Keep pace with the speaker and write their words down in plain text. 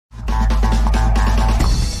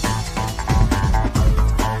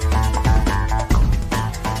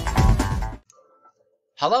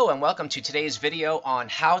Hello and welcome to today's video on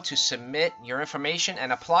how to submit your information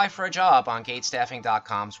and apply for a job on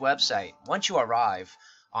Gatestaffing.com's website. Once you arrive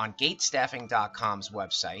on Gatestaffing.com's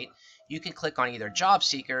website, you can click on either Job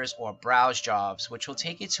Seekers or Browse Jobs, which will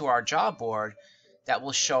take you to our job board that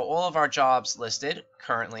will show all of our jobs listed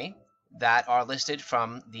currently that are listed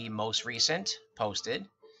from the most recent posted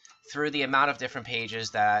through the amount of different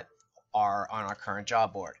pages that are on our current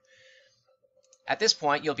job board. At this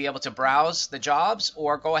point, you'll be able to browse the jobs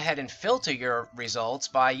or go ahead and filter your results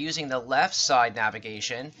by using the left side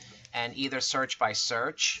navigation and either search by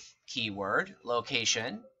search, keyword,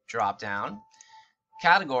 location, drop down,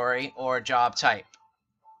 category, or job type.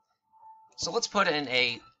 So let's put in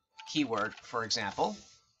a keyword, for example.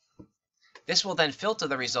 This will then filter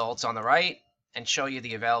the results on the right and show you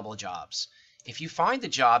the available jobs. If you find the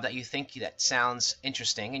job that you think that sounds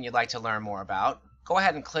interesting and you'd like to learn more about, go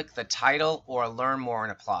ahead and click the title or learn more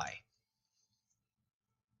and apply.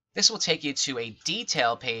 This will take you to a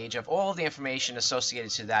detailed page of all of the information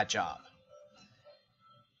associated to that job.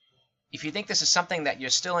 If you think this is something that you're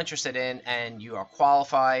still interested in and you are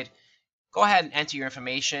qualified, go ahead and enter your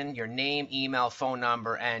information, your name, email, phone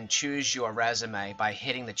number, and choose your resume by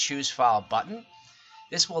hitting the Choose File button.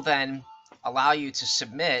 This will then allow you to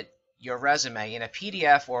submit your resume in a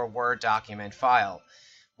PDF or Word document file.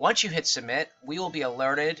 Once you hit submit, we will be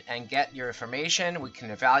alerted and get your information. We can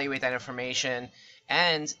evaluate that information,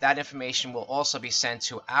 and that information will also be sent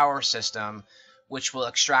to our system, which will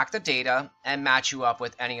extract the data and match you up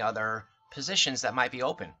with any other positions that might be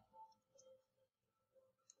open.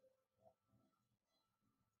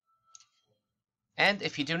 And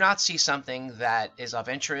if you do not see something that is of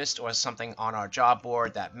interest or something on our job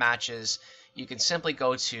board that matches, you can simply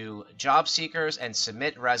go to Job Seekers and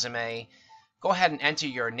Submit Resume. Go ahead and enter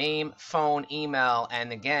your name, phone, email,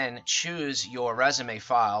 and again, choose your resume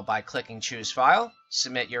file by clicking Choose File,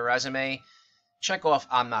 submit your resume, check off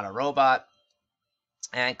I'm not a robot,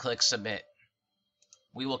 and click Submit.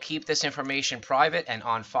 We will keep this information private and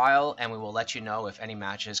on file, and we will let you know if any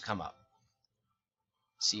matches come up.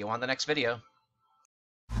 See you on the next video.